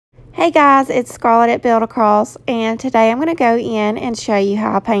Hey guys, it's Scarlett at Build Across, and today I'm going to go in and show you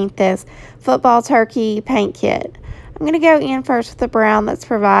how I paint this football turkey paint kit. I'm going to go in first with the brown that's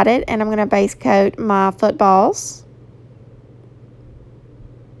provided, and I'm going to base coat my footballs.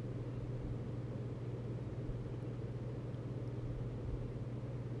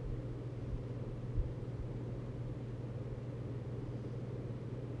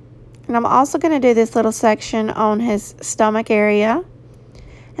 And I'm also going to do this little section on his stomach area.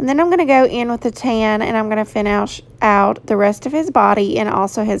 And then I'm going to go in with the tan, and I'm going to finish out the rest of his body and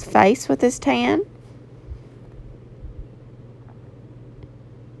also his face with this tan.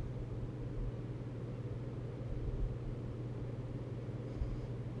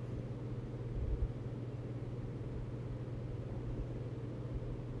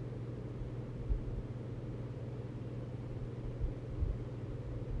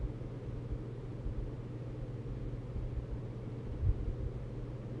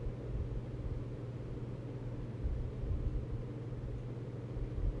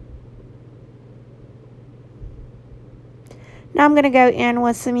 Now I'm going to go in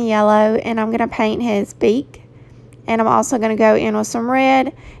with some yellow, and I'm going to paint his beak. And I'm also going to go in with some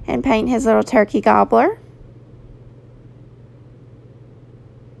red and paint his little turkey gobbler.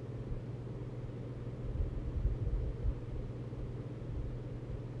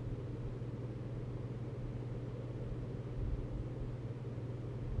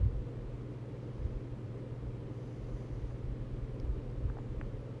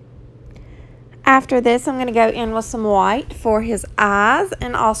 After this, I'm going to go in with some white for his eyes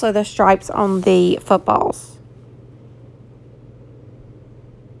and also the stripes on the footballs.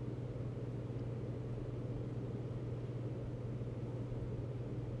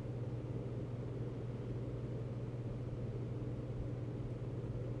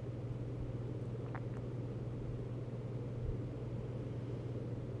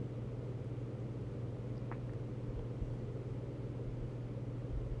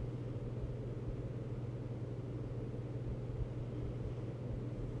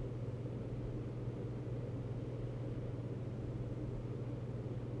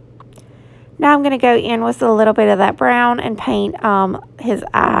 Now I'm going to go in with a little bit of that brown and paint his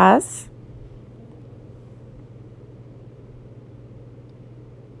eyes.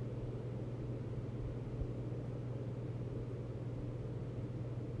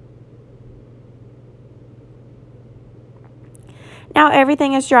 Now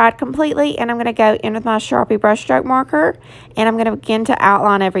everything is dried completely, and I'm going to go in with my Sharpie brushstroke marker, and I'm going to begin to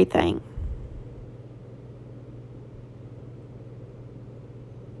outline everything.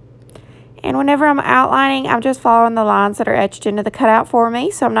 And whenever I'm outlining, I'm just following the lines that are etched into the cutout for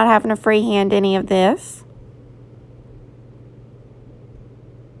me, so I'm not having to freehand any of this.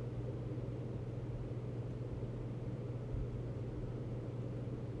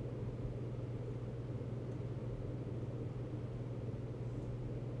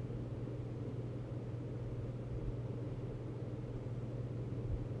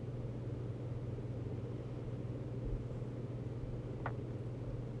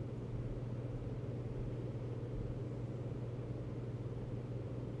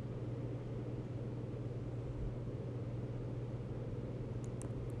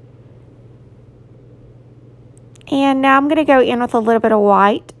 And now I'm going to go in with a little bit of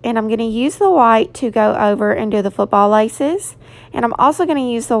white, and I'm going to use the white to go over and do the football laces. And I'm also going to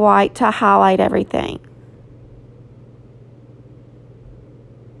use the white to highlight everything.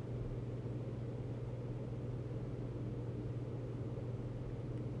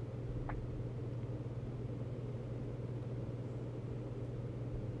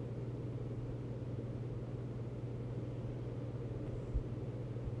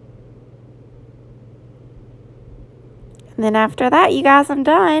 And then after that, you guys, I'm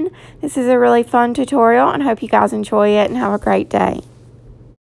done. This is a really fun tutorial, and hope you guys enjoy it and have a great day.